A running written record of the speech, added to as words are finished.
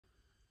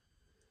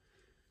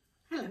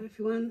Hello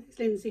everyone, it's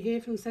Lindsay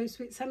here from So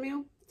Sweet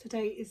Samuel.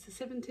 Today is the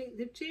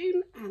 17th of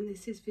June and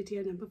this is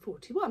video number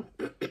 41.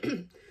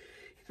 You're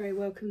very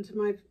welcome to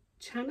my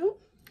channel.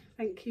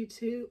 Thank you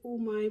to all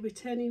my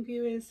returning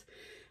viewers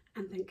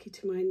and thank you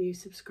to my new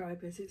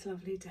subscribers. It's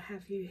lovely to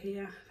have you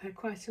here. I've had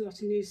quite a lot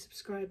of new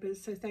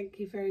subscribers, so thank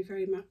you very,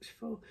 very much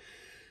for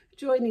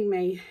joining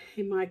me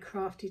in my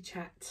crafty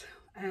chat.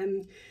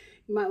 You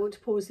might want to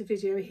pause the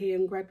video here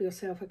and grab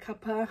yourself a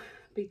cuppa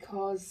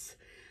because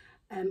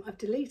I've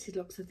deleted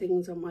lots of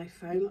things on my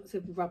phone, lots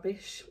of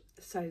rubbish,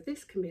 so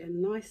this can be a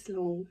nice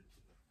long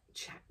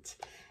chat,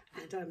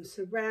 and I'm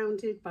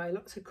surrounded by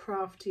lots of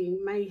crafty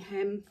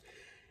mayhem.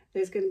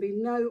 There's going to be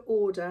no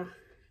order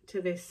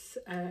to this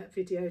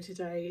video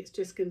today. It's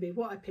just going to be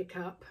what I pick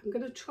up. I'm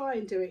going to try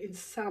and do it in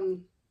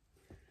some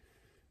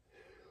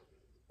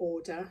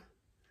order,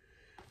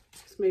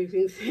 just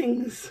moving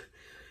things,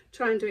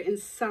 try and do it in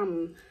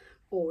some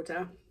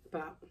order,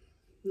 but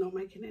not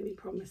making any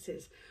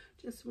promises.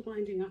 Just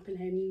winding up an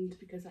end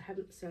because I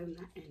haven't sewn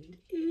that end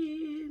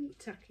in,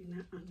 tucking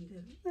that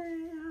under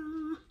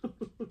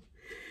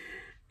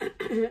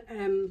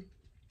there.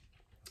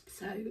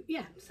 So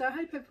yeah, so I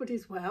hope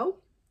everybody's well.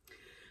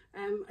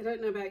 I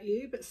don't know about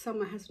you, but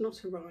summer has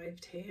not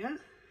arrived here.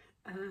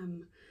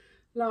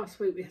 Last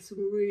week we had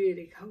some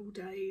really cold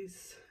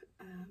days,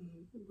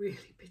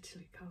 really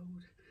bitterly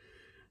cold,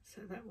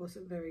 so that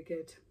wasn't very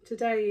good.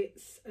 Today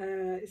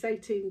it's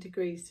 18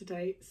 degrees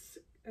today. It's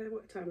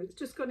what time? It's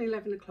just gone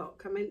 11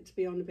 o'clock. I meant to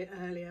be on a bit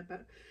earlier,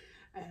 but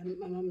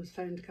my mum's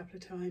phoned a couple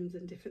of times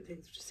and different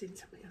things. I've just seen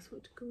something else I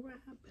want to grab.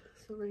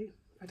 Sorry,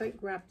 if I don't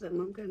grab them,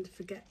 I'm going to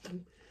forget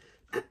them.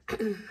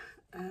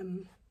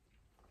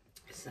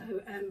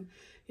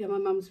 Yeah, my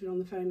mum's been on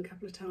the phone a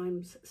couple of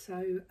times,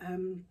 so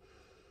oh,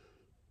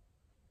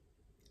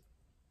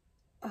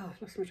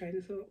 I've lost my train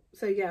of thought.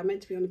 So yeah, I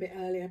meant to be on a bit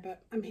earlier,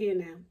 but I'm here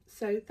now.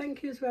 So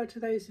thank you as well to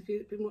those of you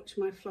that have been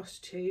watching my floss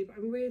tube.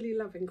 I'm really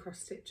loving cross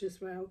stitch as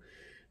well.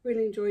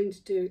 Really enjoying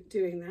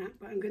doing that,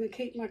 but I'm going to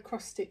keep my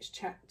cross stitch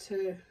chat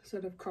to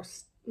sort of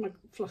my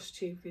floss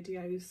tube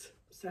videos.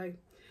 So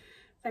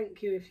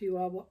thank you if you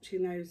are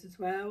watching those as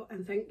well,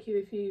 and thank you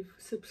if you've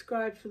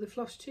subscribed for the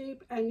floss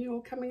tube and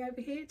you're coming over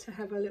here to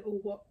have a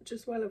little watch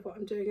as well of what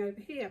I'm doing over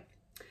here.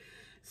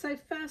 So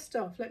first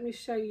off, let me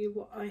show you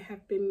what I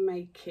have been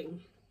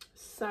making.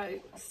 So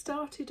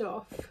started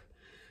off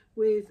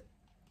with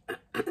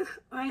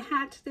I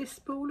had this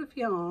ball of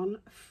yarn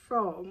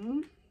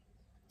from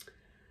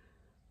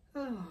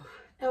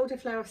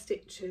Elderflower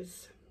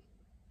Stitches.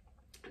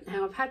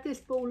 Now I've had this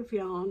ball of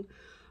yarn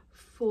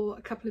for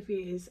a couple of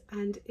years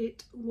and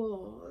it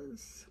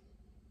was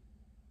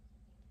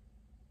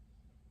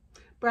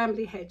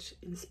Brambley Hedge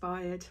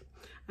inspired,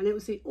 and it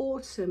was the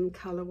autumn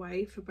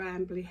colourway for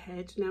Brambley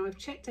Hedge. Now I've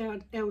checked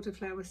out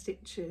Elderflower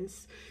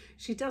Stitches.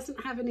 She doesn't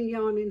have any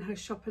yarn in her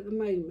shop at the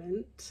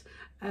moment.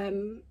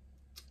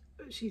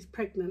 She's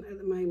pregnant at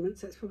the moment,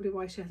 so that's probably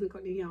why she hasn't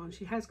got any yarn.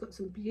 She has got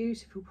some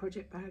beautiful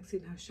project bags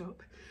in her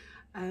shop.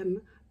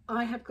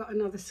 I have got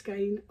another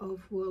skein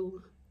of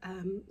wool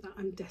that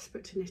I'm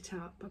desperate to knit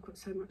up. I've got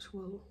so much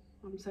wool,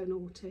 I'm so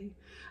naughty.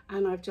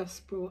 And I've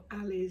just brought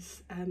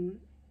Ali's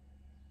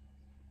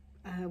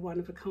one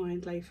of a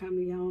kind Lay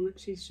Family yarn that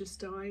she's just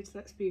dyed.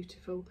 That's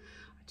beautiful.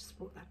 I just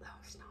bought that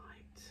last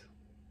night.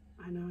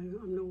 I know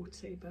I'm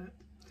naughty, but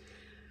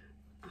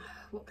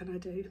what can I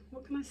do?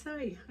 What can I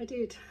say? I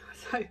did.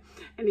 So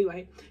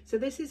anyway, so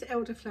this is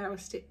Elderflower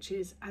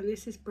Stitches and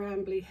this is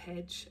Brambley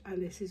Hedge and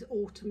this is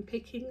Autumn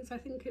Pickings, I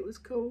think it was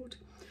called.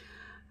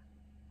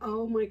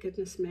 Oh my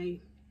goodness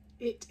me,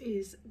 it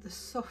is the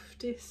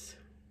softest,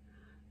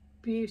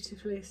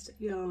 beautifulest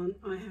yarn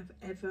I have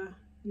ever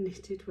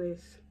knitted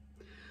with.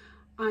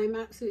 I'm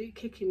absolutely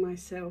kicking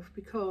myself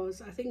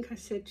because I think I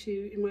said to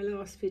you in my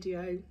last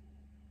video,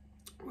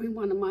 or in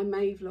one of my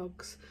May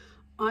vlogs,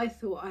 I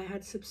thought I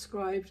had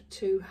subscribed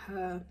to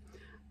her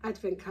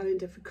advent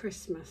calendar for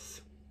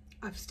Christmas.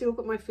 I've still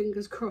got my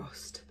fingers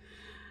crossed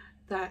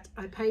that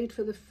I paid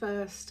for the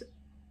first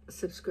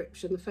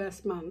subscription, the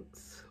first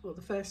month or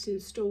the first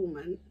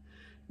instalment.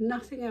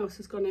 Nothing else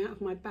has gone out of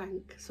my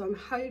bank, so I'm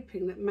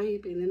hoping that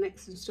maybe the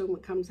next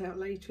instalment comes out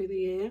later in the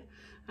year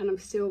and I'm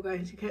still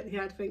going to get the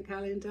advent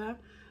calendar,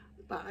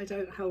 but I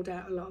don't hold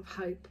out a lot of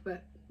hope.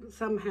 But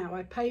somehow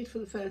I paid for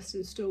the first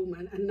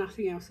instalment and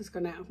nothing else has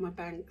gone out of my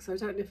bank, so I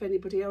don't know if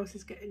anybody else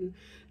is getting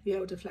the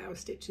Elderflower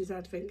Stitches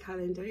advent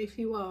calendar. If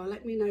you are,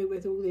 let me know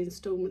whether all the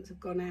instalments have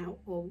gone out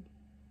or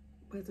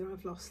whether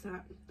I've lost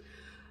that.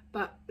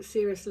 But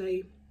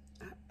seriously,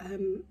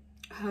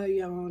 her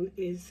yarn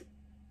is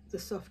the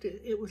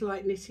softest. It was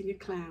like knitting a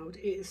cloud.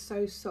 It is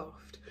so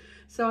soft.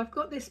 So I've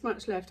got this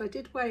much left. I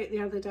did weigh it the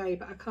other day,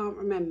 but I can't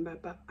remember,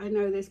 but I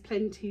know there's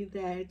plenty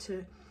there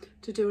to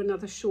do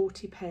another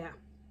shorty pair.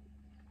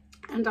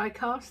 And I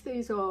cast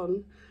these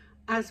on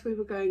as we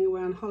were going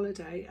away on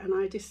holiday, and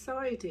I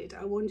decided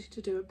I wanted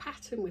to do a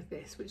pattern with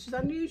this, which is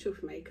unusual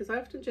for me because I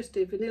often just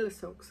do vanilla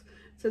socks.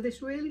 So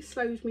this really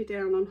slows me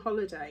down on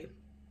holiday.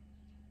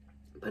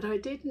 But I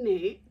did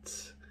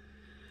knit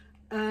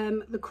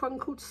the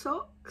Crunkled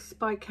Socks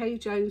by Kay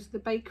Jones, the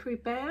Bakery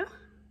Bear.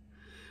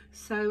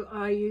 So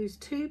I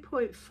used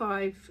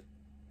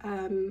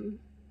 2.5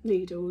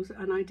 needles,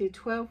 and I did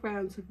 12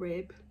 rounds of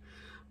rib.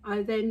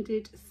 I then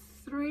did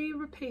 3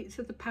 repeats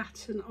of the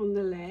pattern on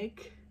the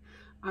leg.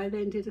 I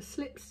then did a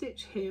slip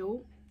stitch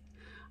heel.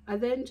 I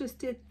then just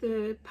did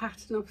the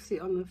pattern obviously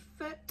on the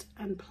foot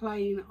and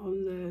plain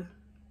on the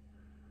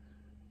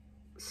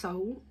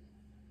sole.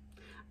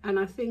 And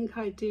I think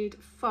I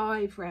did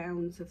 5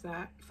 rounds of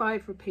that,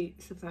 5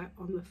 repeats of that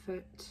on the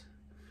foot,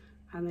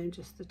 and then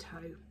just the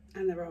toe,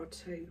 and there are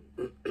 2.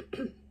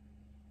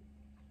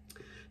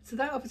 So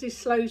that obviously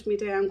slows me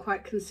down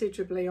quite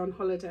considerably on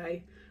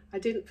holiday. I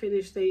didn't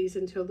finish these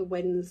until the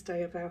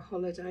Wednesday of our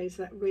holidays.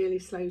 That really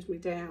slows me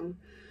down.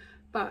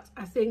 But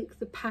I think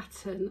the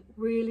pattern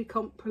really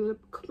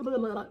complements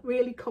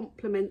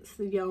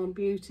the yarn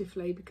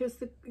beautifully, because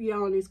the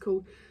yarn is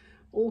called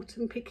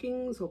Autumn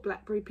Pickings or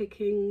Blackberry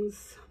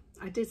Pickings.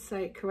 I did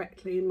say it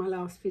correctly in my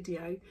last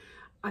video.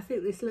 I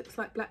think this looks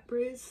like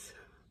blackberries,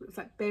 looks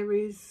like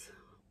berries.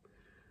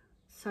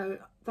 So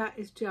that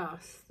is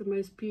just the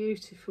most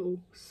beautiful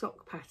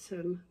sock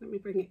pattern. Let me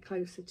bring it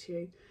closer to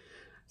you.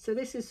 So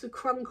this is the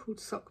Crunkled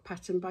Sock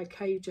pattern by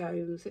Kay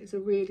Jones. It's a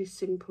really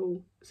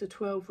simple, it's a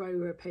 12 row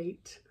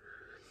repeat.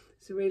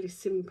 It's a really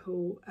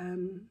simple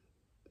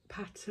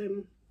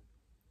pattern,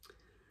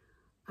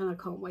 and I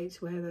can't wait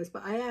to wear those.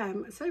 But I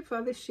am, so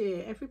far this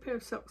year, every pair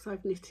of socks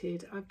I've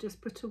knitted, I've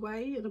just put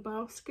away in a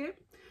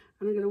basket,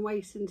 and I'm going to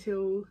wait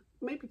until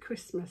maybe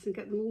Christmas and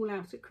get them all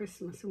out at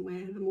Christmas and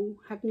wear them all,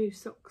 have new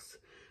socks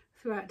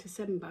throughout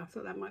December. I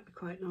thought that might be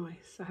quite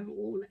nice. I haven't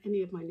worn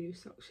any of my new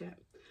socks yet,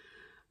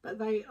 but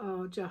they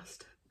are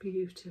just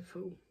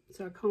beautiful,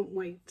 so I can't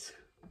wait.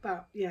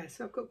 But yeah,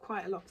 so I've got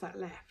quite a lot of that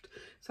left,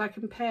 so I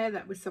can pair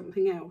that with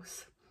something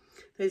else.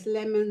 There's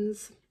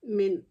lemons,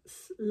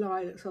 mints,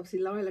 lilacs. Obviously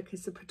lilac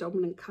is the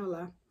predominant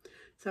colour,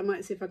 so I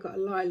might see if I've got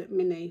a lilac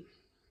mini.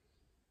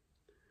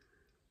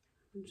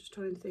 I'm just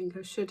trying to think.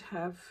 I should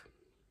have,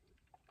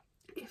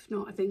 if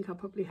not, I think I'll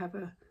probably have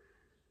a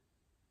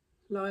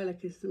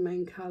lilac is the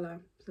main colour,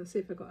 so I'll see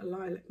if I've got a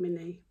lilac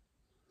mini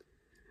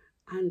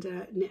and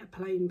knit a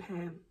plain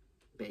pair.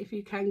 But if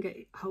you can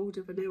get hold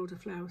of an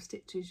Elderflower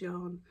Stitches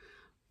yarn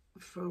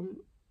from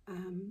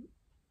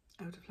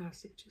Elderflower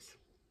Stitches,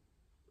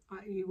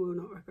 you will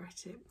not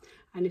regret it.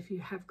 And if you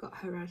have got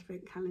her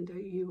advent calendar,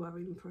 you are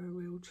in for a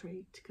real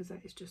treat, because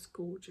that is just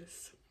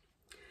gorgeous.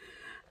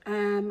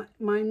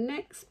 My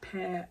next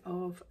pair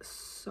of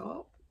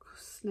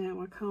socks,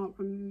 now I can't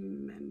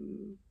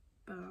remember,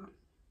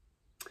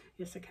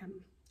 yes I can.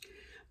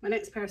 My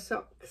next pair of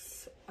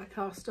socks I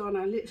cast on,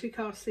 I literally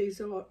cast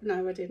these on,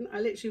 no I didn't, I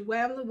literally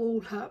wound the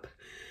wool up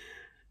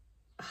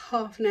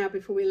half an hour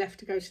before we left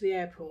to go to the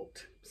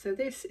airport. So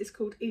this is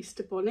called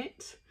Easter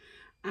Bonnet,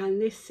 and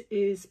this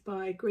is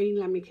by Green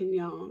Lambkin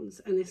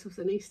Yarns, and this was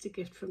an Easter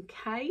gift from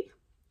Kay.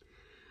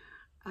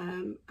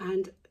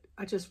 And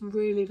I just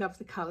really love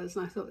the colours,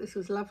 and I thought this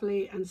was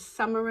lovely and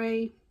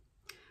summery,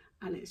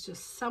 and it's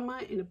just summer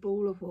in a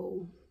ball of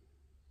wool.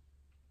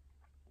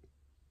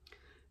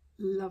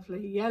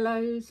 Lovely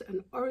yellows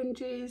and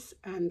oranges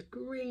and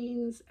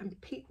greens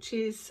and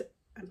peaches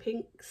and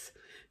pinks.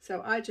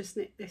 So I just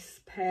knit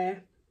this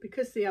pair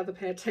because the other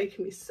pair had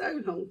taken me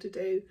so long to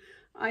do.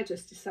 I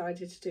just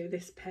decided to do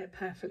this pair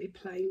perfectly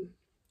plain.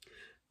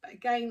 But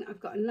again,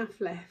 I've got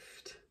enough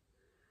left.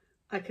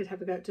 I could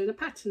have a go at doing a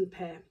patterned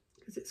pair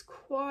because it's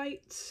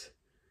quite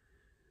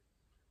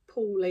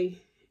pooly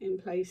in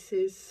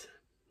places.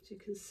 As you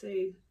can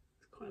see,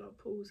 there's quite a lot of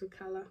pools of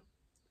colour.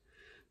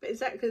 But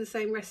exactly the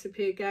same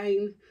recipe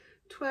again.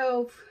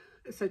 12,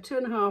 so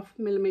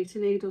 2.5mm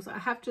needles. I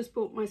have just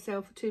bought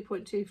myself a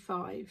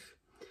 2.25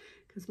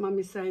 because Mum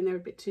is saying they're a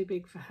bit too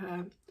big for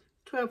her.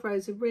 12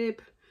 rows of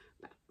rib,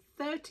 about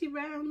 30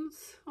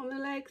 rounds on the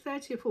leg,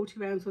 30 or 40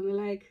 rounds on the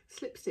leg,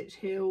 slip stitch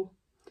heel,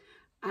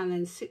 and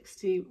then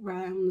 60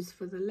 rounds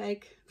for the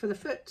leg, for the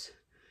foot,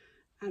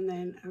 and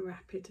then a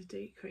rapid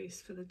decrease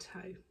for the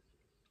toe.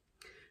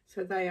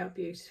 So they are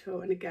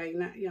beautiful, and again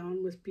that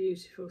yarn was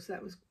beautiful. So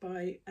that was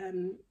by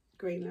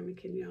Green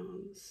Lambkin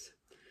Yarns.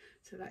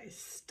 So that is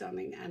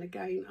stunning, and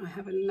again I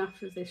have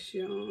enough of this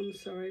yarn.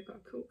 Sorry, I've got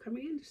a call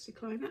coming in, just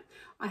decline that.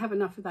 I have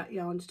enough of that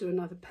yarn to do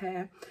another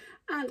pair,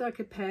 and I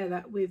could pair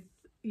that with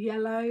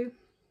yellow,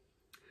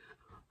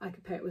 I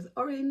could pair it with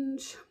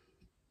orange,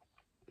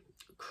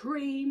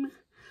 cream.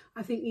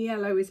 I think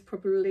yellow is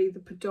probably the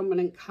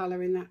predominant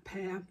colour in that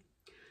pair,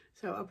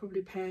 so I'll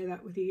probably pair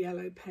that with a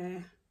yellow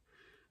pair.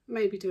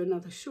 Maybe do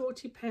another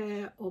shorty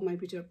pair, or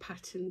maybe do a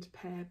patterned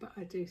pair, but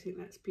I do think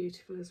that's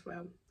beautiful as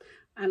well.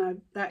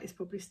 And that is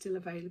probably still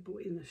available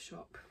in the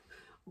shop.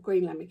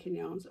 Green Lambkin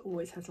Yarns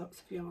always has lots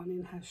of yarn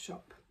in her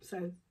shop.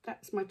 So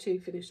that's my 2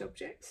 finished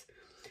objects.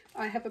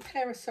 I have a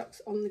pair of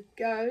socks on the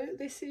go.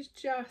 This is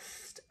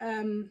just,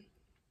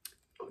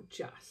 not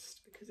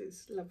just, because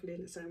it's lovely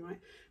in its own right.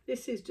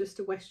 This is just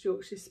a West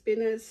Yorkshire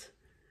Spinners.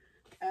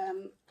 I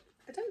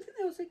don't think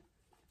there was a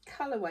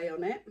colourway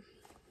on it,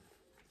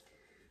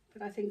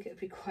 but I think it'd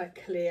be quite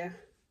clear.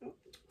 Oh,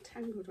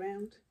 tangled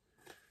round.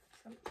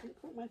 Something,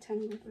 what am I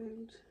tangled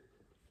round?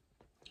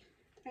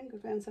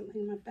 tangled around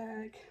something in my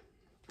bag.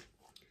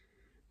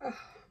 Oh,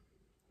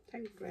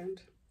 tangled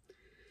around.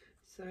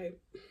 So,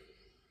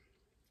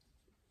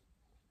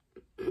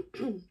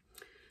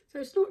 so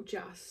it's not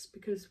just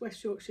because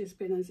West Yorkshire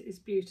Spinners is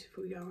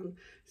beautiful yarn.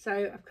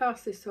 So I've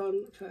cast this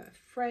on for a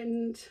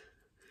friend,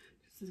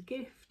 just as a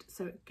gift.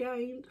 So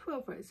again,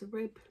 12 rows of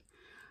rib.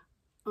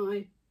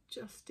 I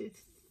just did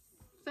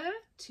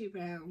 30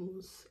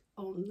 rounds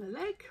on the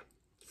leg,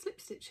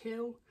 slip stitch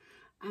heel,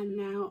 and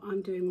now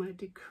I'm doing my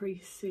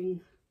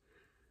decreasing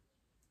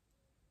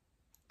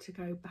to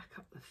go back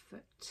up the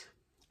foot.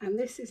 And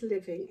this is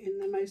living in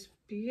the most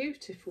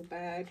beautiful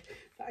bag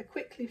that I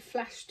quickly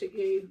flashed at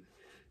you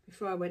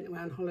before I went away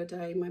on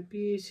holiday. My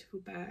beautiful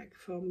bag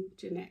from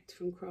Jeanette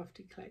from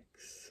Crafty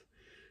Clegs.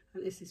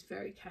 And this is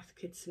very Cath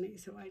Kidston-y,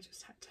 so I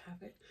just had to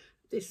have it.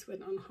 This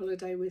went on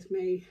holiday with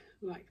me,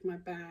 like my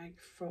bag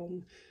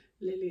from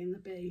Lily and the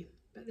Bee.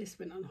 But this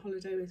went on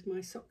holiday with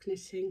my sock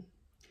knitting.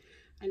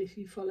 And if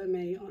you follow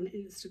me on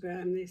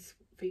Instagram, this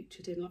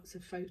featured in lots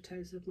of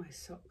photos of my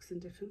socks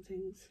and different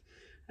things.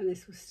 And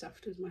this was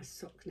stuffed with my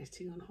sock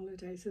knitting on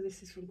holiday. So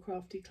this is from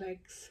Crafty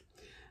Clegs.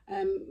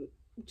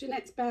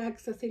 Jeanette's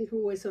bags, I think, are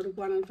always sort of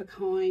one of a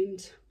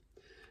kind.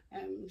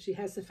 She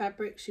has the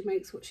fabric, she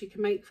makes what she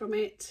can make from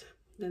it,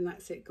 then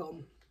that's it,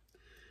 gone.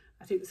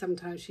 I think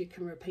sometimes she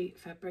can repeat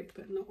fabric,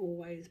 but not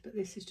always. But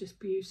this is just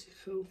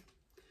beautiful.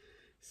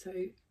 So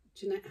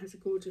Jeanette has a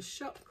gorgeous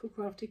shop called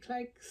Crafty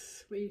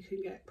Clegs where you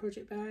can get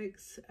project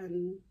bags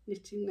and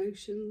knitting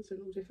notions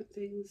and all different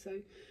things. So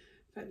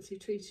fancy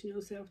treating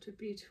yourself to a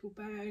beautiful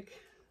bag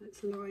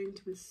that's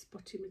lined with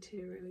spotty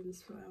material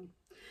as well.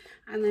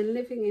 And then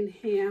living in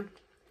here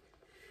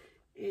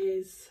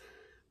is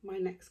my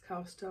next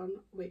cast on,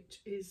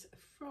 which is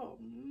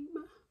from,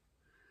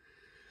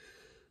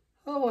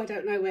 oh, I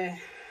don't know where.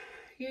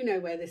 You know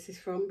where this is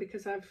from,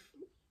 because I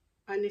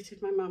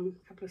knitted my mum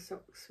a couple of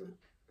socks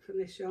from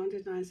this yarn,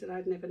 didn't I? I said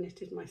I'd never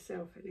knitted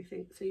myself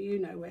anything, so you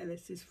know where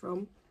this is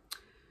from.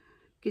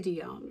 Giddy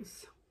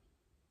Yarns.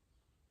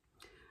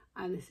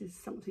 And this is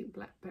something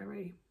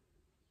blackberry,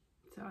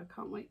 so I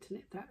can't wait to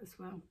knit that as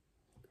well.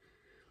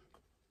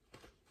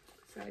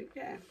 So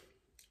yeah,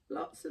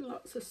 lots and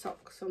lots of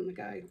socks on the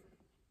go.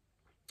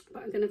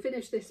 But I'm going to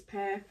finish this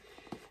pair,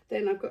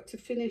 then I've got to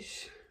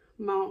finish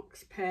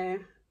Mark's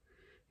pair.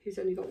 He's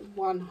only got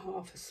one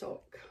half a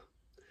sock,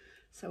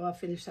 so I'll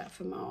finish that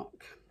for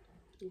Mark.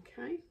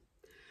 Okay,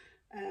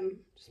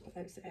 just put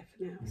those there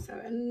for now. So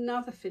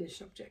another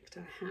finished object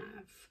I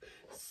have.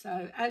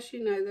 So as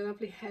you know, the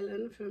lovely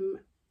Helen from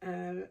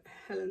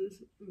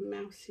Helen's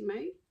Mousy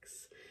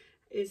Makes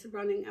is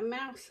running a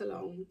mouse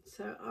along.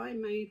 So I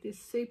made this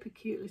super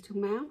cute little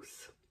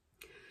mouse.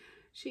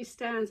 She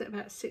stands at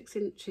about 6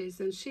 inches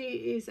and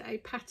she is a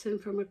pattern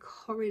from a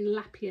Corinne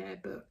Lapierre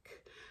book,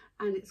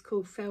 and it's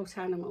called Felt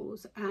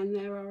Animals, and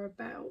there are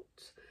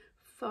about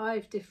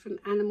 5 different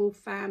animal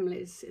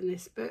families in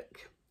this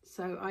book.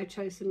 So I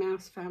chose the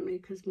mouse family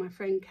because my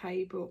friend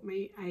Kay brought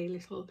me a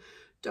little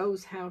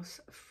doll's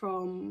house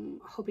from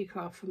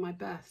Hobbycraft for my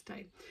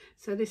birthday.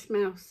 So this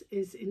mouse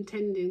is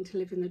intending to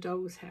live in the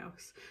doll's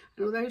house,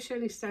 and although she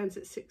only stands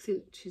at 6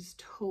 inches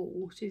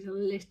tall, she's a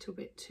little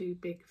bit too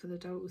big for the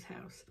doll's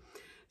house.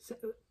 So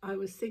I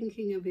was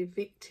thinking of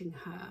evicting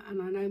her,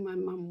 and I know my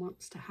mum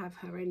wants to have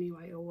her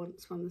anyway, or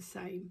wants one the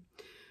same.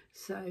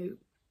 So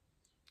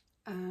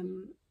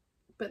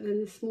but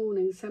then this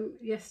morning,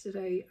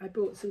 yesterday, I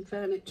bought some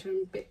furniture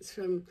and bits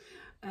from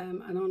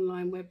an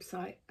online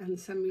website, and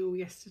Samuel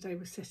yesterday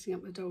was setting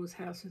up the doll's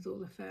house with all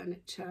the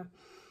furniture.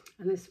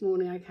 And this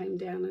morning I came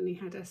down and he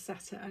had her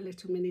sat at a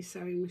little mini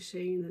sewing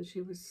machine and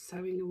she was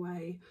sewing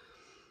away.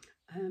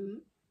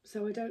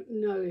 So I don't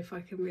know if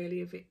I can really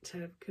evict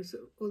her, because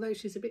although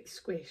she's a bit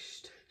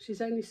squished,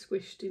 she's only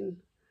squished in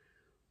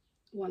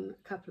a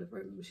couple of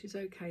rooms. She's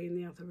okay in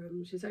the other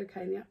room. She's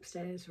okay in the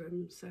upstairs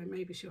room, so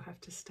maybe she'll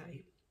have to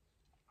stay.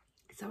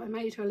 So I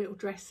made her a little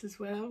dress as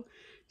well,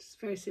 just a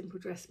very simple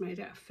dress made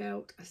out of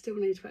felt. I still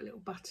need to put a little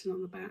button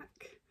on the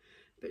back,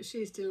 but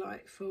she's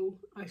delightful.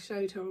 I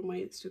showed her on my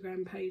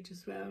Instagram page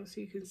as well,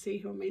 so you can see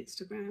her on my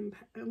Instagram.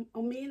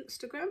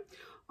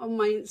 On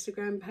my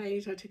Instagram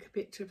page, I took a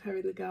picture of her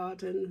in the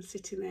garden,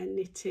 sitting there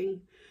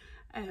knitting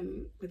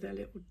with a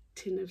little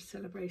tin of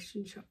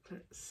Celebration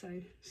chocolates.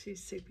 So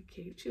she's super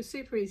cute. She was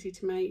super easy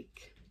to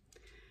make,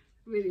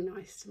 really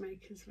nice to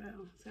make as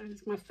well. So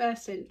it's my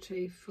first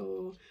entry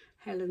for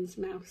Helen's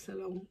Mouse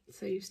Along.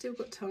 So you've still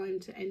got time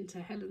to enter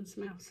Helen's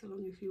Mouse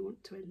Along if you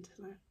want to enter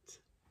that.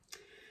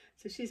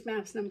 So she's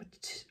mouse number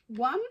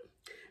 1.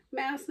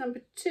 Mouse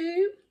number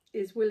 2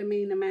 is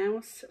Wilhelmina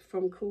Mouse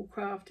from Cool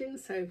Crafting.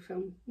 So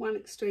from one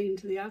extreme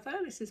to the other,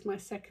 this is my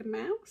second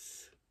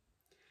mouse.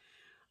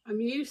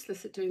 I'm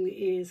useless at doing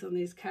the ears on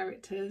these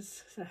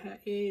characters, so her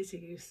ears are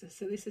useless.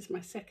 So this is my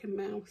second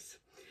mouse.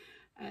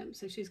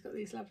 So she's got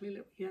these lovely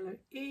little yellow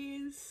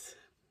ears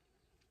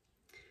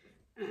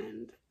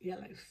and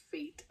yellow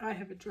feet. I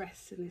have a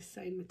dress in this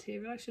same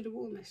material. I should have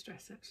worn this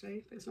dress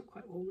actually, but it's not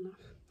quite warm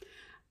enough.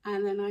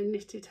 And then I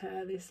knitted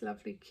her this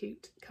lovely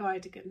cute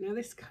cardigan. Now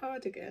this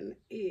cardigan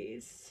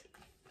is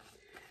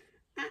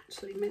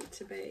actually meant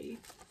to be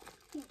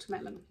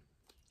watermelon,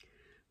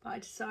 but I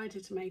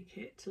decided to make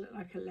it to look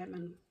like a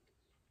lemon.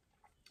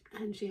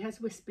 And she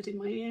has whispered in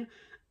my ear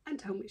and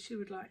told me she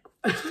would like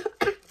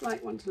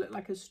like one to look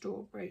like a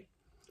strawberry.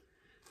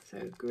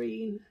 So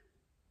green,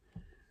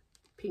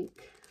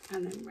 pink,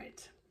 and then red.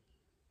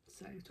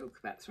 So talk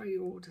about throw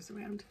your orders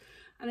around.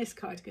 And this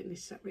cardigan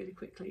knitted up really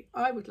quickly.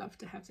 I would love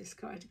to have this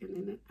cardigan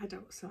in an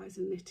adult size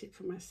and knit it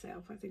for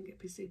myself. I think it'd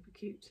be super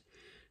cute.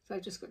 So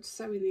I've just got to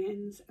sew in the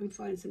ends and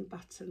find some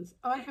buttons.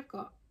 I have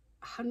got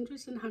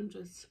hundreds and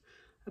hundreds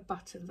of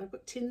buttons. I've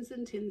got tins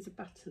and tins of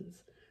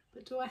buttons.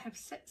 But do I have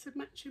sets of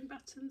matching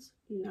buttons?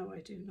 No,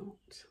 I do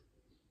not.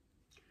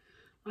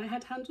 I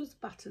had hundreds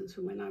of buttons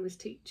from when I was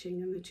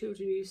teaching, and the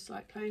children used to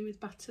like playing with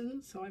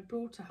buttons. So I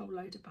brought a whole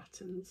load of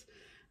buttons.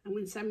 And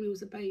when Samuel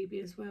was a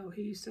baby as well,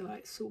 he used to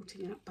like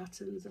sorting out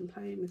buttons and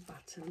playing with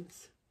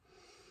buttons.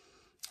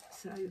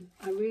 So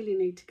I really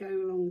need to go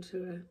along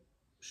to a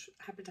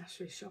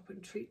haberdashery shop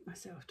and treat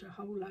myself to a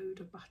whole load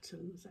of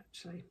buttons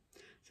actually.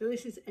 So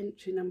this is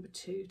entry number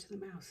 2 to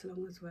the Mouse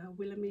Along as well,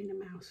 Wilhelmina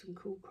Mouse from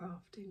Cool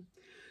Crafting.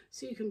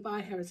 So you can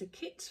buy her as a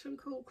kit from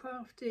Cool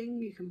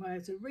Crafting, you can buy her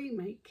as a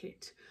remake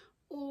kit,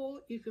 or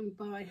you can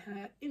buy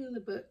her in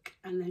the book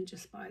and then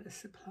just buy the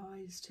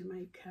supplies to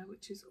make her,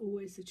 which is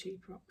always the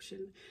cheaper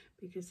option,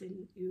 because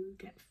then you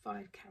get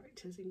 5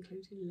 characters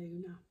including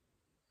Luna.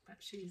 But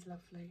she's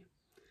lovely.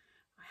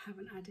 I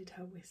haven't added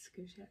her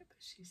whiskers yet, but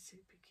she's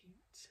super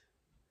cute.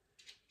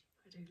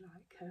 I do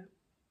like her.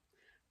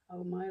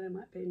 Oh, Milo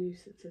might be a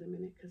nuisance in a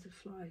minute because a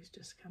fly's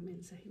just come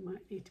in, so he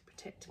might need to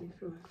protect me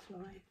from a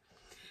fly.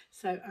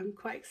 So I'm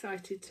quite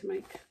excited to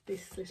make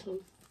this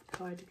little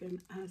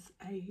cardigan as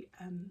a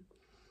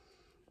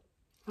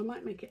I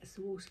might make it as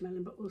a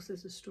watermelon, but also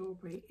as a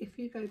strawberry. If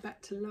you go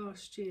back to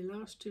last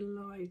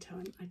July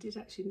time, I did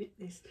actually knit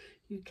this.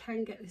 You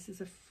can get this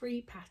as a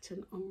free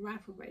pattern on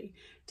Ravelry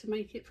to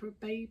make it for a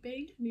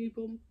baby,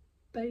 newborn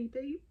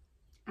baby.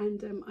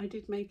 And I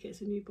did make it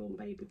as a newborn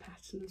baby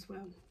pattern as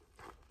well.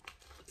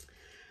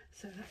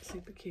 So that's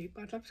super cute,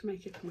 but I'd love to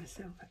make it for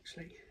myself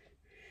actually.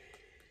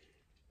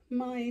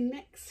 My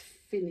next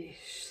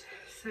finish,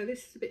 so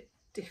this is a bit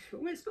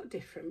different. Well, it's not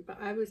different, but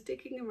I was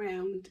digging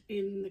around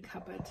in the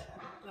cupboard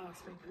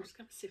last week. I'm just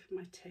going to sip of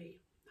my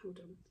tea. Hold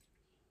on.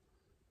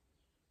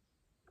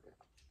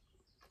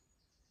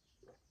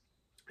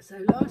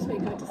 So last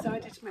week I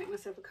decided to make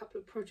myself a couple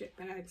of project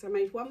bags. I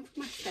made one for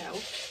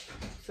myself.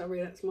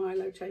 Sorry, that's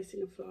Milo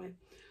chasing a fly.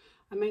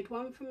 I made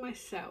one for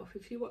myself.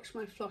 If you watch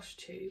my floss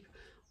tube,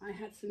 I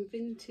had some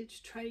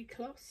vintage tray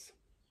cloths.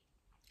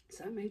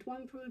 So I made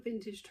one from a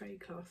vintage tray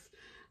cloth,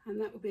 and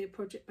that will be a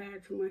project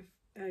bag for my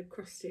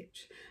cross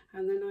stitch.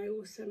 And then I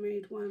also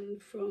made one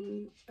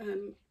from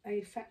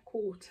a fat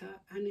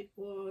quarter, and it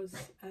was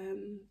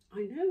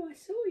I know I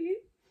saw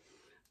you,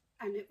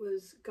 and it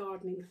was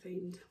gardening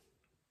themed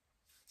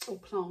or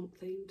plant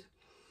themed.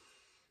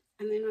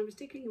 And then I was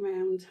digging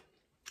around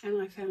and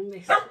I found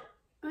this,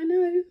 I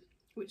know,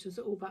 which was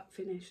all but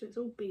finished. It's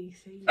all bee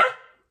themed.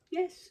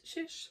 Yes,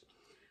 shush.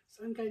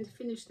 So I'm going to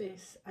finish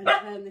this and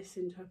turn this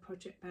into a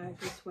project bag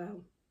as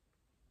well.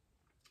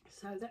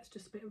 So that's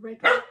just a bit of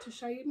red work to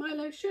show you.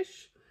 Milo,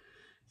 shush.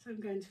 So I'm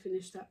going to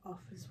finish that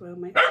off as well,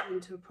 make that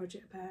into a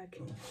project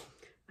bag.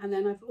 And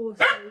then I've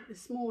also,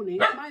 this morning,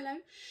 Milo,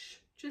 shh,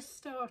 just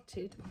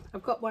started.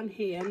 I've got one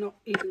here, not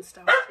even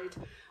started.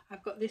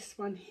 I've got this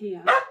one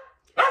here,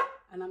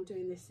 and I'm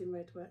doing this in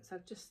red work. So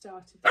I've just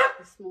started that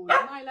this morning.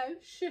 Milo,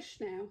 shush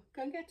now.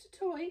 Go and get a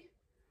toy.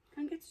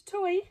 Go and get a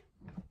toy.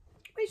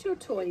 Where's your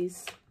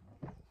toys?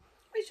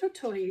 Where's your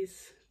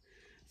toys?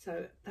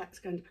 So that's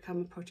going to become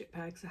a project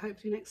bag. So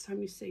hopefully next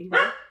time you see me,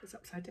 it's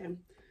upside down.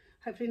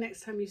 Hopefully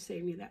next time you see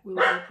me, that will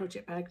be a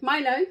project bag.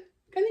 Milo,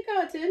 go in the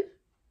garden.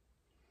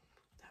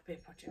 That'll be a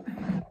project bag.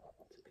 A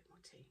bit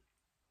more tea.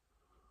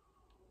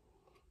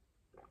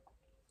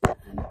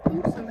 And,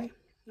 oh, sorry,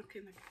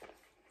 knocking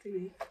the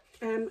thingy.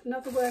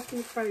 Another work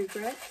in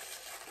progress.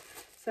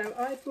 So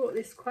I bought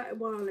this quite a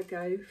while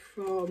ago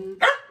from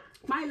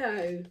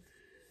Milo.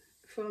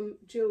 From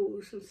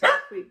Jules from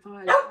Sweet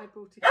Violet. I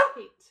brought a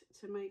kit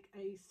to make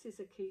a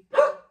scissor keeper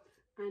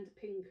and a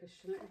pin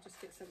cushion. Let me just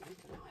get something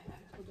to Milo.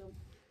 Hold on.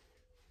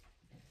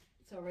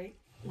 Sorry,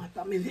 my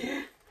bum in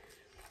there.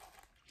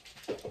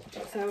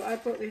 So I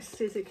bought this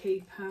scissor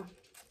keeper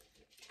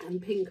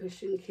and pin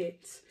cushion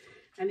kit,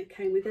 and it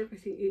came with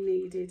everything you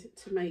needed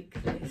to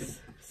make this.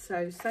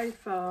 So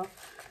far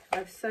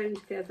I've sewn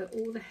together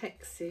all the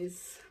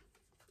hexes.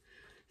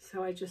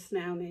 So I just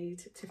now need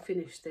to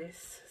finish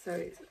this. So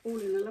it's all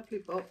in a lovely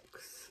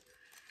box.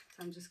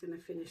 So I'm just going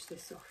to finish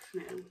this off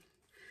now.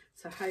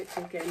 So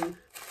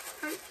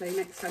hopefully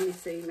next time you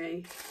see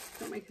me,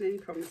 not making any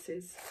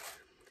promises,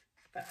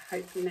 but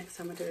hopefully next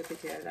time I do a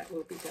video that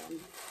will be done.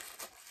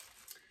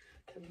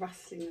 The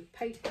rustling of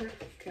paper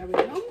going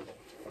on.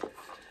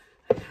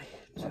 Okay,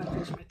 I'm trying to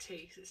finish my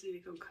tea because it's nearly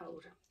gone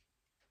cold.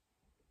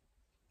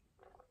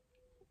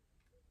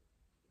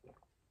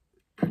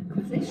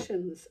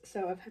 Acquisitions.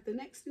 So I've had the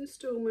next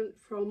instalment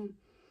from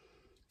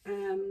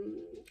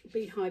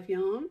Beehive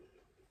Yarn.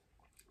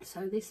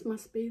 So this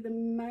must be the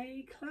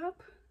May Club,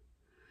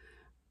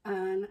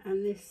 and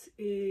this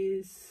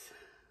is,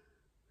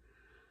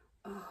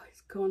 oh,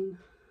 it's gone.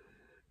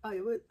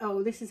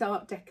 Oh, this is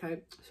Art Deco.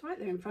 It's right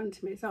there in front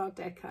of me. It's Art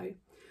Deco.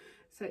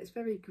 So it's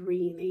very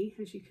greeny,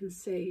 as you can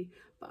see.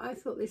 But I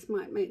thought this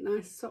might make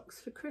nice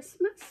socks for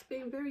Christmas,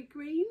 being very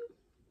green.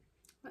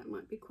 That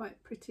might be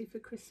quite pretty for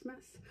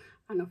Christmas.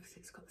 And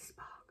obviously it's got the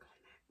sparkle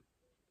in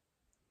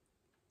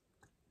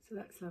it. So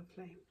that's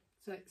lovely.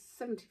 So it's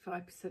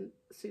 75%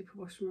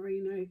 superwash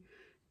merino,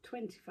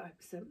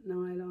 25%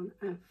 nylon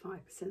and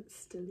 5%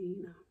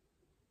 stellina.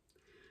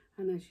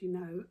 And as you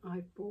know,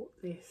 I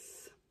bought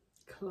this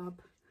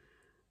club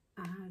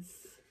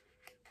as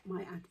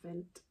my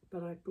advent,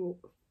 but I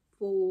bought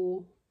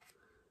 4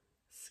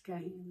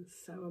 skeins,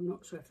 so I'm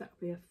not sure if that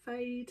will be a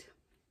fade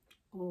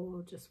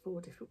or just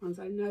 4 different ones.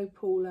 I know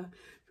Paula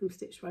from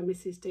Stitched by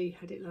Mrs D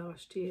had it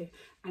last year,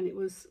 and it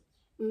was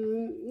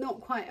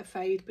not quite a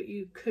fade, but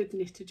you could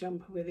knit a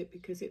jumper with it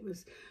because it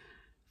was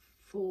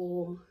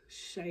 4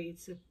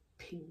 shades of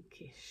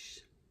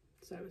pinkish.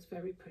 So it was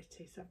very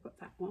pretty, so I've got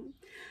that one.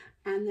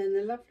 And then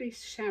the lovely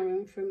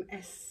Sharon from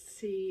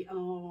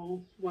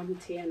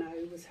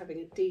SCR1TNO was having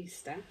a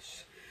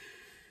D-stash,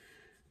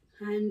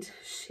 and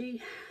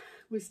she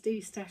was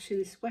D-stashing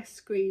this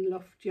West Green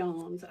Loft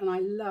yarns, and I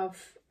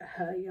love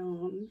her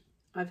yarn.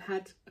 I've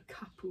had a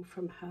couple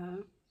from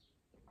her,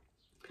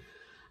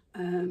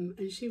 and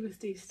she was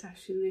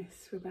D-stashing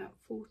this for about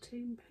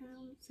 £14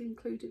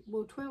 included,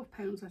 well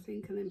 £12 I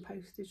think, and then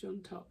postage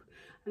on top.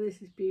 And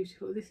this is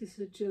beautiful. This is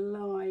a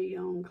July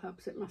yarn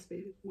club, so it must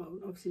be, well,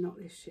 obviously not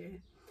this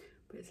year,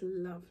 but it's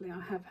lovely.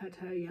 I have had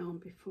her yarn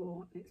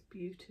before, and it's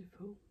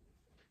beautiful.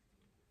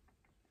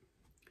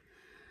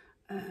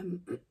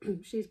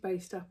 She's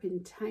based up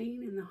in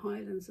Tain in the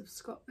Highlands of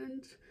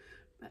Scotland,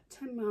 about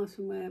 10 miles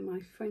from where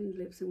my friend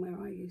lives and where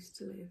I used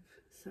to live.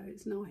 So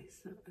it's nice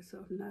that I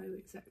sort of know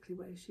exactly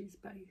where she's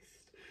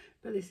based.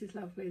 But this is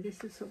lovely.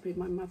 This is sort of be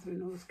my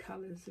mother-in-law's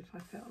colours if I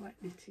felt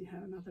like knitting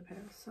her another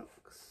pair of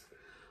socks.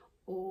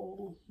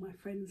 Or my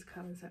friend's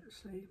colours,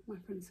 actually. My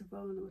friend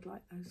Savannah would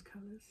like those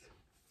colours.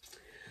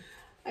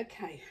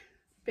 Okay,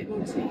 a bit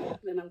more tea,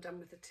 then I'm done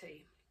with the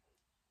tea.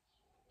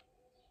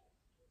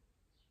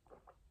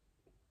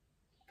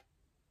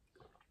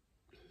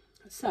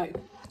 So,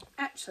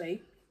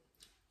 actually,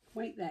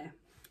 wait there.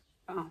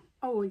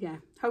 Oh yeah,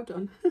 hold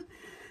on.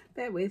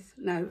 Bear with.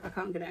 No, I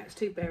can't get it out. It's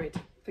too buried.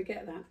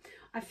 Forget that.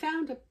 I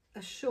found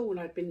a shawl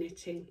I'd been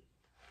knitting,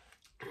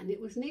 and it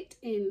was knit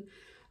in,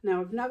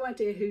 now I've no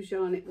idea whose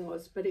yarn it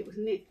was, but it was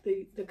knit,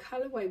 the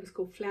colourway was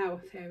called Flower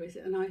Fairies,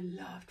 and I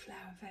loved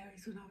Flower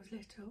Fairies when I was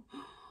little.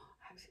 Oh,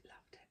 I absolutely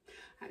loved it.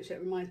 Actually,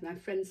 it reminds me, my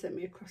friend sent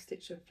me a cross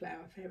stitch of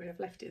Flower Fairy. I've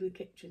left it in the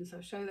kitchen, so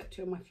I'll show that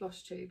to you on my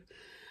floss tube.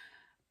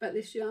 But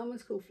this yarn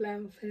was called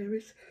Flower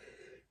Fairies,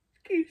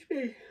 excuse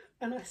me,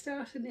 and I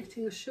started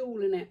knitting a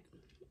shawl in it,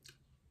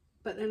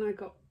 but then I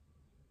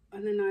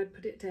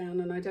put it down,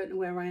 and I don't know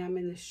where I am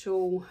in this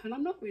shawl, and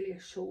I'm not really a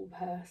shawl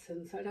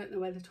person, so I don't know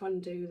whether to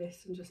undo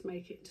this and just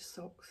make it into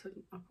socks.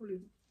 And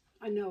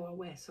I know I'll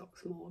wear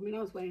socks more. I mean,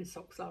 I was wearing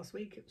socks last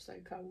week, it was so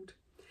cold.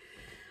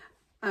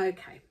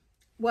 Okay,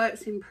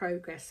 works in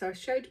progress. So I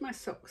showed my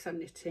socks I'm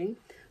knitting.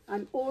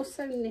 I'm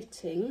also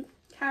knitting,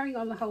 carrying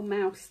on the whole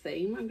mouse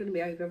theme. I'm going to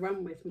be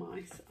overrun with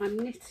mice. I'm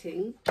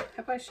knitting,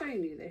 have I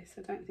shown you this?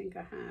 I don't think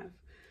I have.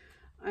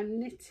 I'm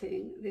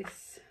knitting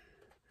this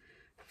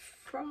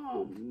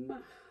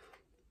from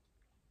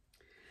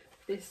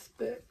this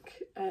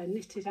book,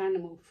 Knitted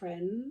Animal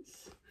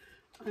Friends.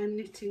 I'm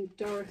knitting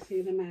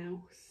Dorothy the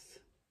Mouse.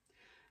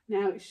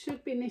 Now it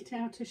should be knit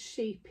out of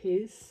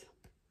sheepies.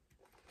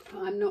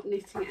 I'm not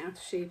knitting it out of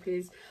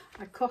sheepies.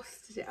 I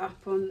costed it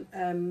up on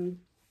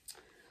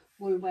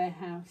Wool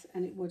Warehouse,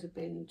 and it would have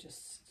been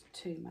just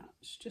too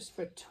much. Just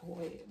for a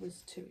toy, it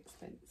was too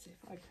expensive.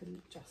 I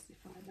couldn't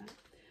justify that.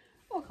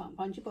 Oh, I can't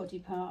find your body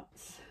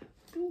parts.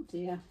 Oh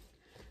dear.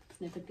 It's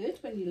never good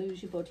when you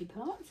lose your body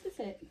parts, is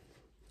it?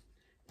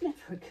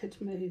 Never a good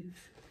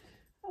move.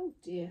 Oh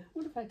dear,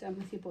 what have I done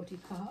with your body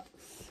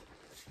parts?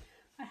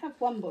 I have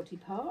one body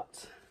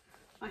part.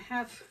 I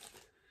have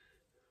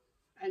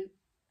an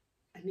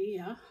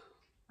ear.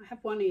 I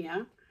have one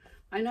ear.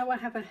 I know I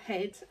have a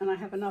head, and I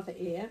have another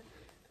ear,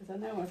 because I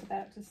know I was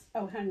about to,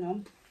 oh hang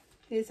on,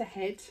 here's a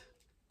head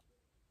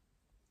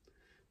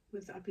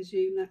with, I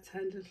presume that's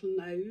her little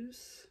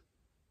nose.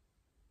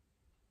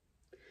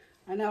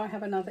 I know I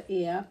have another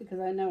ear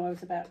because I know I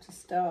was about to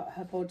start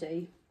her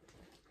body.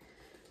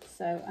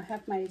 So I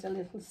have made a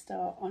little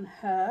start on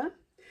her,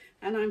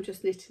 and I'm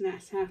just knitting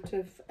that out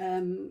of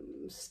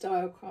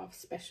Stylecraft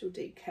Special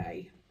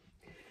DK.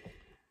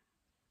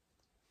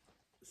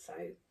 So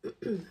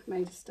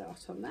made a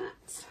start on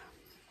that.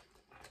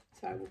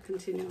 So I will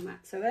continue on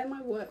that. So they're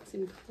my works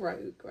in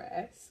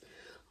progress.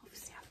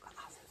 Obviously I've got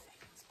other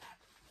things, but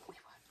we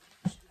won't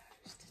mention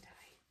those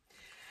today.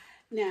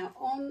 Now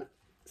on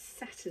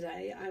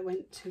Saturday I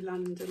went to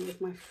London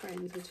with my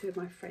friends, with 2 of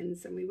my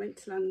friends, and we went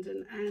to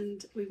London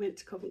and we went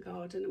to Covent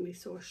Garden and we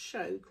saw a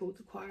show called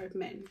The Choir of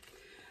Men.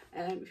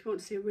 If you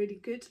want to see a really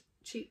good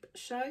cheap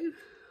show,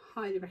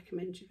 highly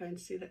recommend you going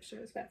to see that show.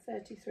 It's about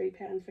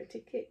 £33 for a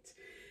ticket.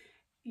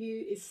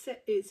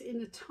 It's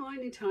in a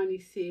tiny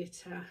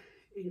theatre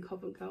in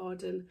Covent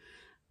Garden,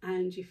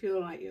 and you feel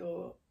like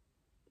you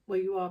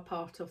are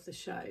part of the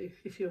show.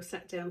 If you're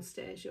sat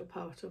downstairs, you're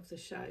part of the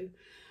show,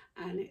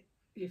 and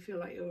you feel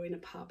like you're in a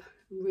pub.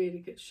 Really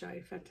good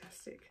show,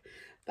 fantastic.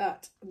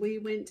 But we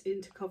went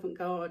into Covent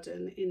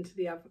Garden, into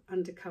the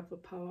undercover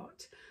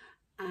part,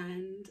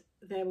 and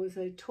there was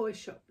a toy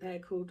shop there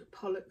called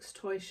Pollock's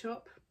Toy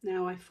Shop.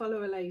 Now, I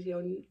follow a lady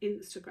on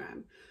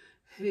Instagram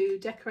who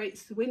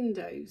decorates the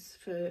windows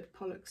for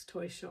Pollock's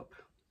Toy Shop,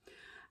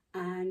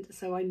 and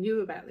so I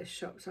knew about this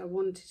shop, so I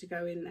wanted to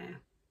go in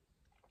there.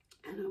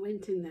 And I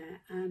went in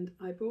there and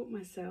I brought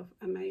myself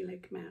a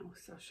Mayleg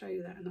mouse. I'll show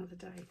you that another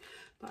day.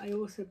 But I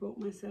also brought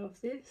myself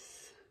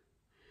this.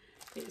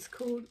 It's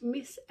called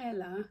Miss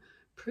Ella,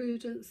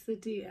 Prudence the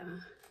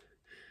Deer.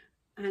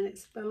 And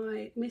it's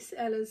by Miss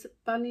Ella's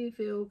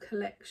Bunnyville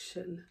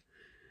collection.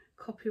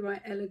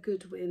 Copyright Ella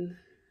Goodwin.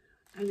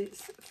 And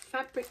it's a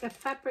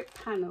fabric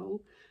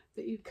panel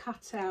that you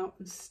cut out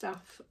and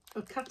stuff,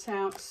 or cut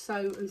out,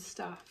 sew and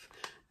stuff.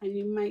 And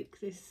you make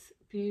this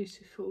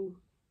beautiful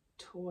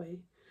toy.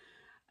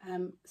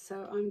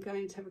 So I'm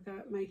going to have a go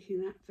at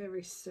making that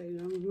very soon.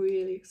 I'm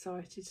really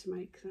excited to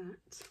make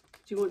that.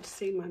 Do you want to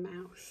see my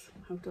mouse?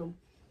 Hold on.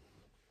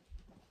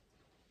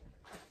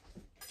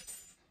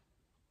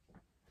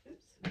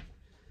 Oops.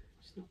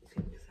 Just not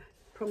thinking so.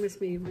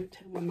 Promise me you won't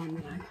tell my mum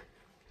though.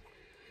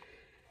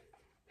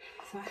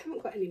 So I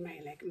haven't got any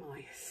Mayleg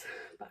mice,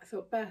 but I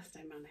thought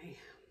birthday money.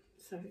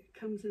 So it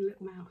comes in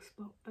a little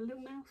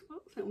little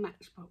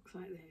matchbox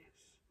like this.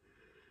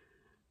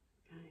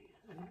 Okay,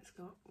 and it's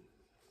got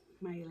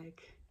Mayleg.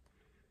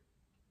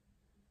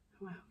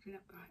 Oh, I hold it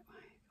up the right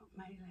way. Got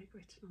Mayleg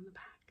written on the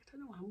back. I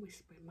don't know why I'm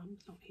whispering,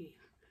 Mum's not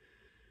here.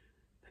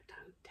 But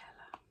don't tell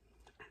her.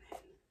 And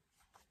then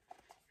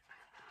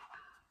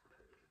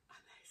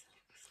and there's a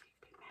little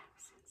sleeping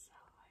mouse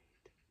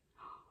inside.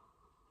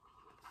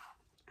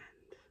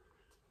 And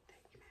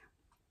take him out.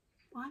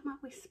 Why am I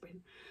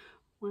whispering?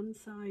 One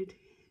side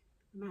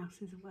the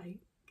mouse is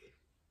awake,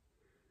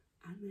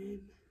 and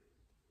then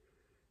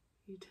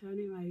you turn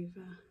him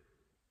over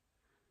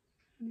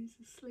and he's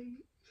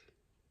asleep.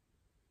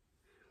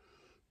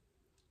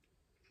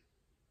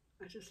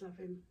 I just love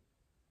him.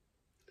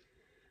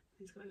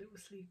 He's got a little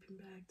sleeping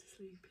bag to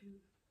sleep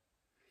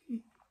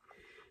in.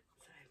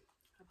 So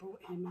I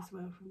bought him as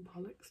well from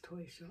Pollock's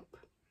Toy Shop.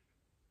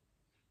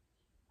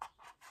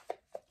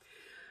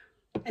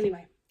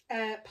 Anyway,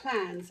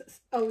 plans.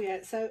 Oh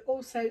yeah, so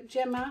also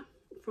Gemma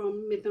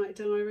from Midnight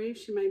Diary,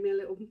 she made me a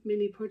little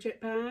mini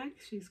project bag.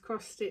 She's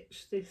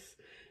cross-stitched this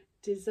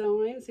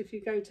design. So if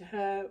you go to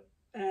her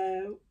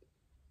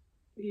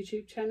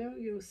YouTube channel,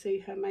 you'll see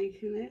her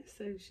making this.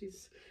 So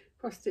she's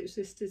cross-stitched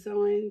this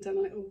design, done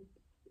a little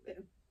bit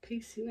of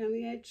piecing around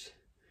the edge,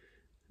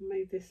 and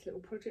made this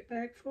little project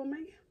bag for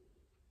me.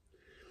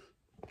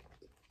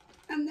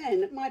 And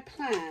then my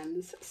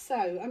plans. So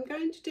I'm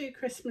going to do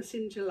Christmas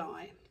in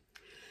July.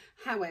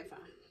 However,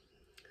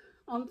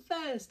 on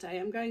Thursday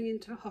I'm going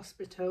into a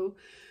hospital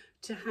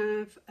to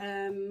have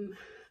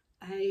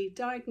a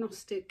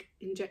diagnostic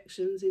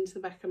injections into the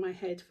back of my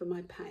head for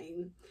my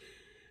pain.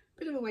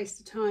 Bit of a waste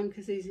of time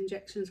because these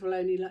injections will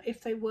only,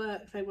 if they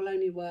work, they will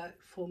only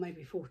work for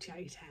maybe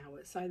 48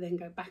 hours. So I then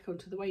go back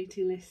onto the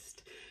waiting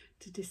list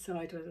to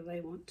decide whether they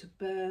want to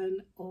burn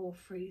or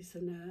freeze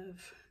the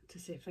nerve to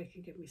see if they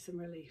can give me some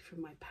relief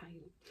from my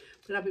pain.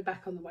 But I'll be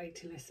back on the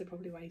waiting list. They're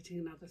probably waiting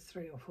another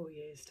 3 or 4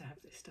 years to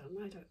have this done.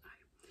 I don't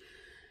know.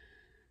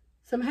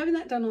 So I'm having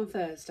that done on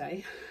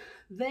Thursday.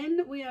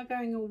 Then we are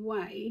going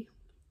away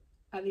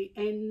at the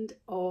end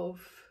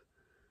of,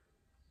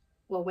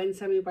 well, when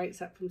Samuel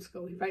breaks up from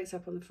school. He breaks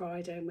up on the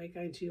Friday and we're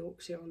going to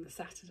Yorkshire on the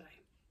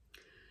Saturday.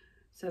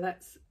 So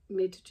that's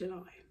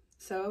mid-July.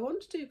 So I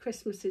want to do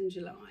Christmas in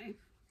July.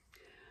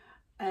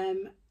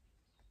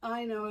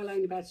 I know I'll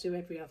only be able to do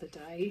every other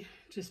day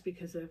just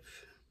because of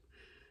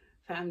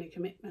family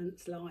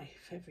commitments,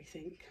 life,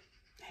 everything,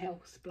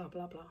 health, blah,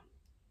 blah, blah.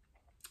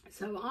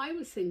 So I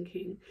was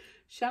thinking,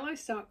 shall I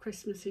start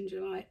Christmas in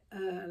July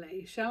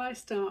early? Shall I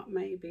start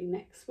maybe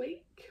next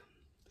week?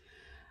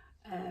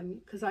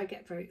 Because I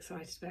get very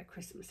excited about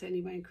Christmas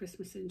anyway, and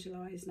Christmas in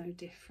July is no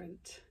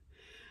different.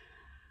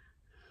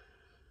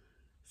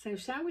 So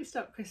shall we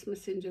start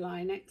Christmas in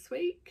July next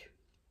week?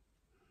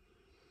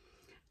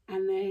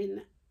 And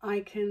then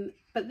I can,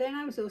 but then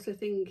I was also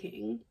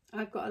thinking,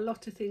 I've got a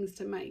lot of things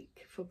to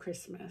make for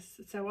Christmas.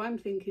 So I'm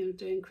thinking of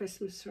doing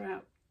Christmas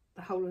throughout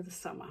the whole of the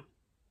summer.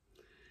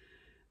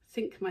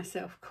 Think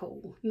myself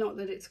cool. Not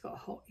that it's got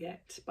hot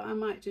yet, but I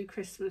might do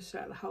Christmas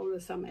throughout the whole of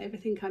the summer.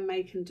 Everything I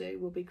make and do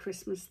will be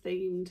Christmas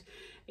themed,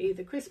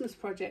 either Christmas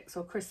projects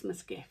or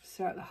Christmas gifts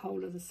throughout the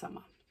whole of the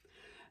summer.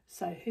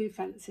 So who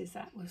fancies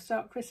that? We'll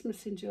start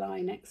Christmas in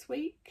July next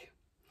week.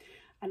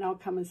 And I'll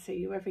come and see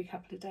you every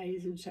couple of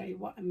days and show you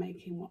what I'm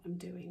making, what I'm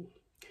doing.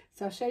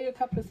 So I'll show you a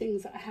couple of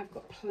things that I have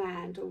got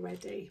planned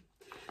already.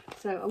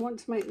 So I want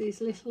to make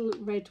these little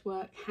red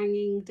work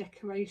hanging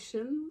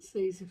decorations.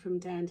 These are from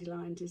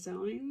Dandelion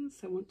Designs.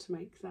 I want to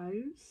make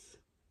those.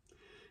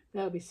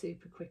 They'll be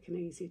super quick and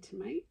easy to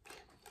make.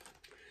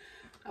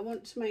 I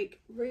want to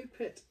make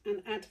Rupert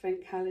an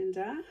advent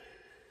calendar.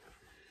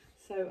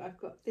 So I've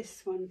got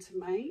this one to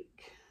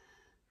make.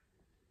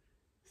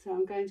 So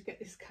I'm going to get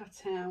this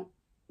cut out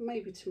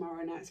maybe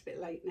tomorrow. Now it's a bit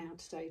late now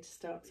today to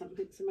start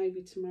something, so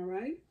maybe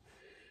tomorrow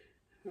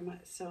I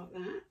might start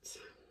that.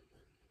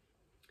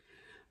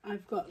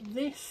 I've got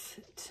this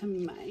to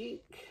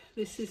make.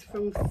 This is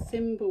from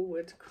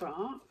Thimblewood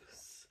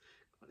Crafts.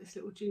 Got this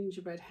little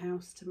gingerbread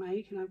house to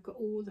make, and I've got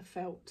all the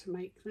felt to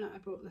make that. I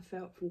bought the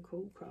felt from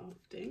Cool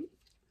Crafting.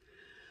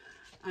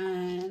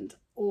 And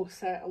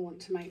also I want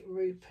to make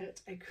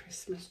Rupert a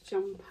Christmas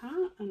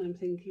jumper, and I'm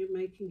thinking of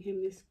making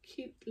him this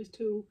cute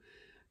little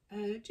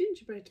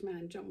gingerbread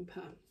man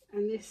jumper.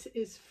 And this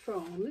is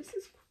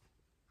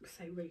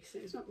say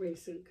recent, it's not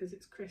recent because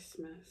it's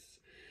Christmas,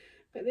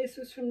 but this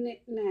was from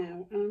Knit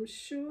Now, and I'm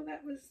sure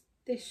that was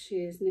this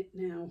year's Knit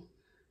Now.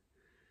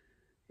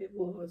 It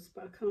was,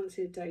 but I can't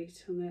see a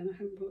date on there, and I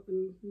haven't brought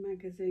the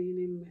magazine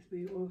in with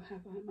me, or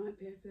have I? It might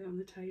be over there on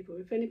the table.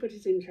 If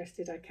anybody's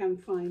interested, I can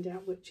find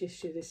out which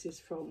issue this is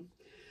from,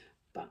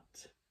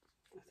 but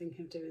I think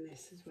I'm doing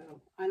this as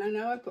well. And I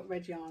know I've got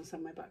red yarn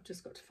somewhere, but I've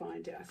just got to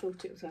find it. I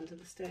thought it was under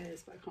the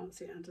stairs, but I can't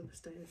see it under the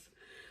stairs.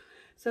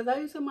 So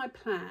those are my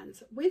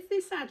plans. With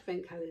this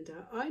advent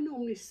calendar, I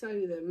normally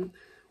sew them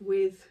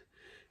with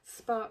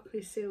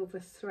sparkly silver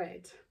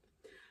thread.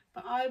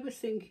 But I was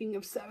thinking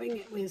of sewing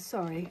it with,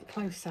 sorry,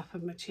 close up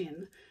of my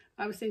chin.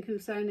 I was thinking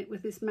of sewing it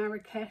with this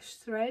Marrakesh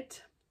thread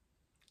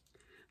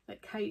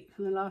that Kate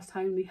from the Last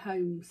Homely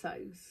Home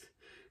sews,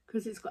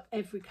 because it's got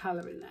every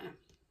colour in there.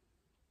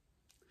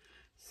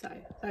 So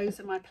those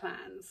are my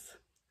plans.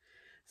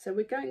 So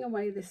we're going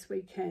away this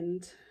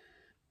weekend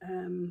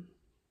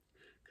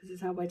because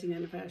it's our wedding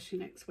anniversary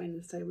next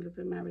Wednesday. We'll have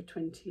been married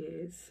 20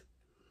 years.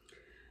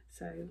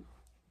 So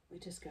we're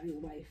just going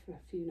away for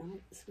a few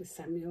nights with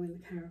Samuel in the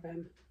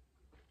caravan.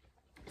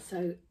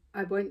 So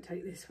I won't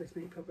take this with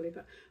me probably,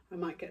 but I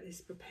might get this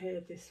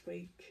prepared this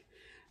week.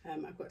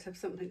 I've got to have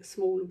something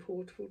small and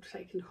portable to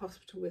take into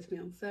hospital with me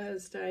on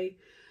Thursday,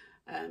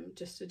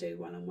 just to do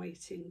while I'm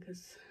waiting,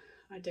 because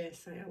I dare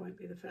say I won't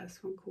be the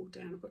first one called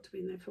down. I've got to be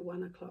in there for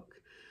 1 o'clock,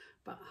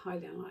 but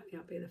highly unlikely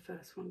I'll be the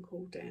first one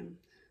called down.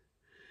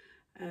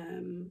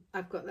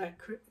 I've got that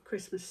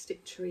Christmas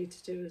stitchery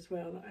to do as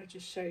well that I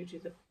just showed you,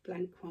 the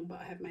blank one, but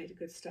I have made a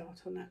good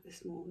start on that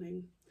this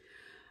morning.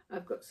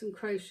 I've got some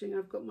crocheting.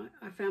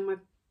 I found my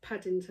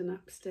Paddington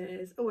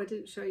upstairs. Oh, I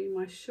didn't show you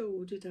my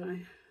shawl, did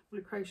I? My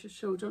crochet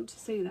shawl. Do you want to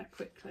see that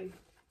quickly?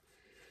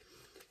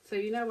 So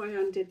you know I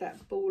undid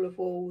that ball of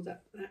wool,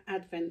 that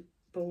advent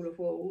ball of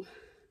wool.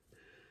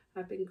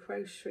 I've been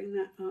crocheting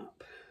that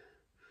up.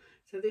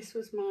 So this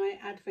was my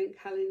advent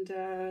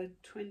calendar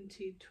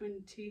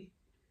 2022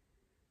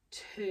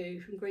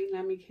 from Green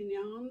Lambkin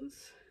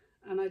Yarns,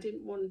 and I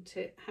didn't want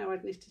it how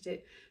I'd knitted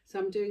it, so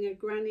I'm doing a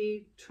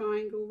granny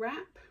triangle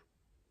wrap.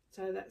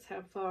 So that's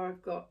how far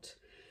I've got.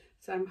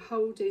 So I'm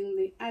holding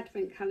the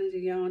advent calendar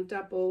yarn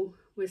double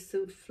with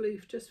some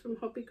floof just from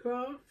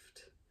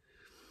Hobbycraft.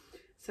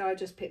 So I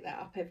just pick that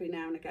up every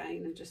now and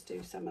again and just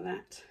do some of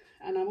that.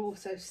 And I'm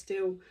also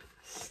still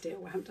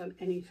I haven't done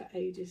any for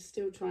ages,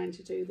 still trying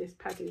to do this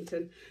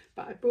Paddington,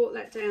 but I brought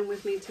that down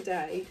with me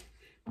today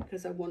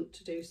because I want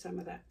to do some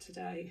of that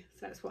today.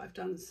 So that's what I've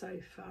done so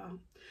far,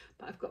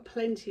 but I've got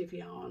plenty of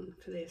yarn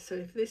for this, so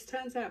if this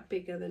turns out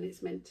bigger than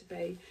it's meant to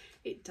be,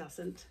 it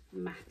doesn't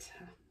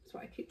matter. That's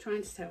what I keep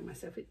trying to tell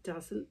myself, it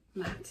doesn't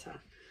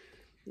matter.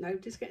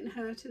 Nobody's getting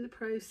hurt in the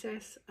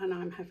process and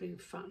I'm having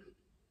fun.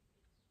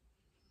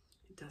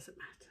 It doesn't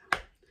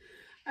matter.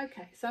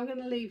 Okay, so I'm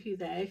going to leave you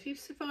there. If you've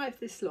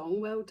survived this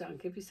long, well done.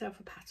 Give yourself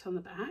a pat on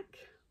the back.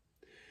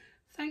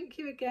 Thank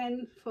you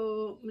again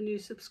for my new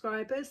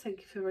subscribers. Thank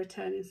you for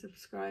returning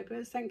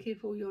subscribers. Thank you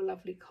for all your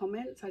lovely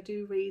comments. I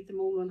do read them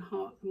all and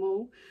heart them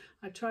all.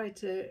 I try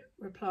to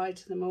reply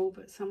to them all,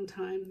 but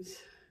sometimes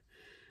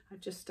I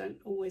just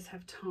don't always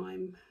have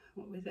time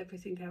with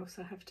everything else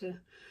I have to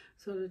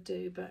sort of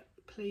do. But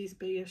please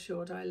be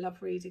assured I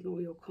love reading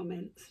all your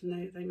comments,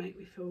 and they make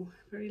me feel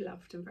very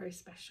loved and very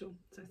special.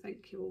 So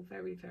thank you all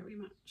very, very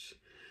much.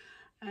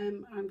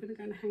 I'm going to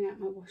go and hang out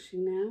my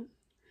washing now.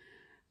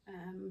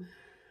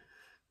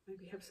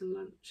 Maybe have some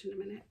lunch in a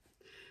minute.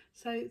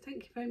 So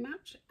thank you very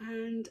much,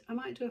 and I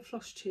might do a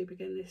floss tube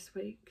again this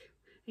week.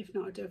 If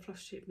not, I'll do a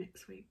floss tube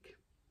next week.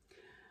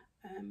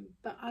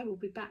 But I will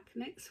be back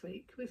next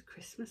week with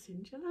Christmas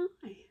in July.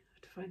 I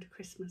have to find a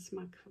Christmas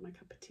mug for my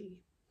cup of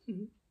tea.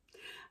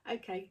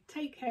 Okay,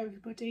 take care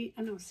everybody,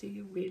 and I'll see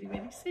you really,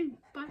 really soon.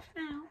 Bye for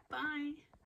now. Bye.